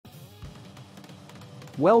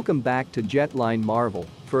Welcome back to Jetline Marvel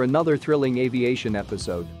for another thrilling aviation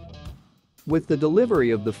episode. With the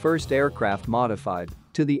delivery of the first aircraft modified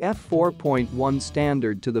to the F4.1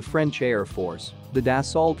 standard to the French Air Force, the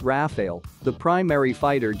Dassault Rafale, the primary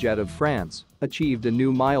fighter jet of France, achieved a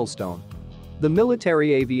new milestone. The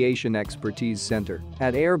Military Aviation Expertise Center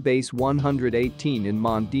at Air Base 118 in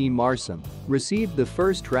Mont-de-Marsan received the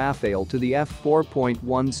first Rafale to the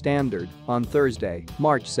F4.1 standard on Thursday,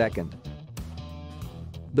 March 2nd.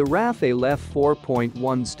 The Rafale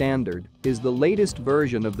F4.1 standard is the latest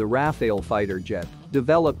version of the Rafale fighter jet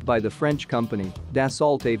developed by the French company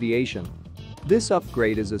Dassault Aviation. This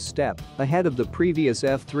upgrade is a step ahead of the previous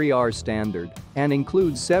F3R standard and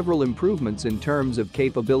includes several improvements in terms of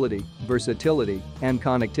capability, versatility, and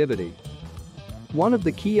connectivity. One of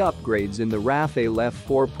the key upgrades in the Rafale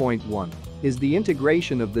F4.1 is the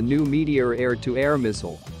integration of the new Meteor air-to-air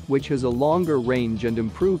missile, which has a longer range and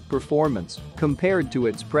improved performance compared to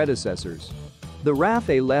its predecessors. The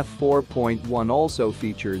Rafale F4.1 also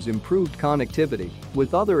features improved connectivity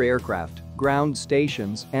with other aircraft, ground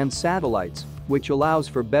stations, and satellites, which allows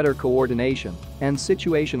for better coordination and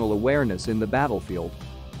situational awareness in the battlefield.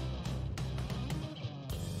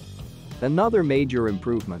 Another major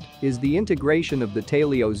improvement is the integration of the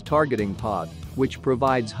Telios targeting pod, which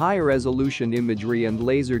provides high-resolution imagery and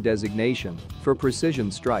laser designation for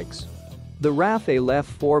precision strikes. The Rafale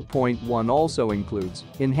F4.1 also includes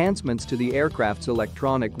enhancements to the aircraft's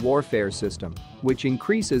electronic warfare system, which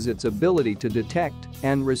increases its ability to detect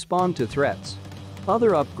and respond to threats.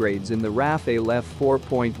 Other upgrades in the Rafale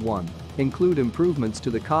F4.1 include improvements to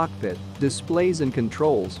the cockpit, displays and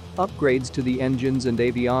controls, upgrades to the engines and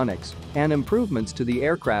avionics, and improvements to the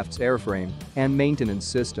aircraft's airframe and maintenance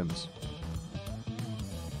systems.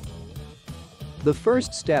 The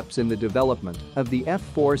first steps in the development of the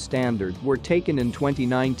F4 standard were taken in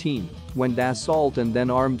 2019 when Dassault and then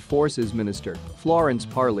Armed Forces Minister Florence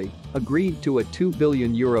Parly agreed to a €2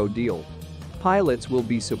 billion deal. Pilots will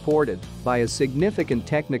be supported by a significant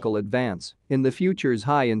technical advance in the future's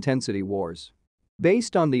high-intensity wars.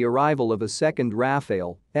 Based on the arrival of a second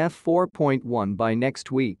Rafale F4.1 by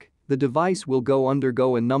next week, the device will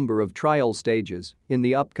undergo a number of trial stages in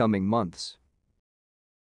the upcoming months.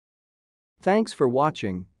 Thanks for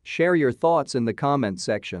watching. Share your thoughts in the comment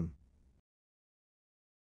section.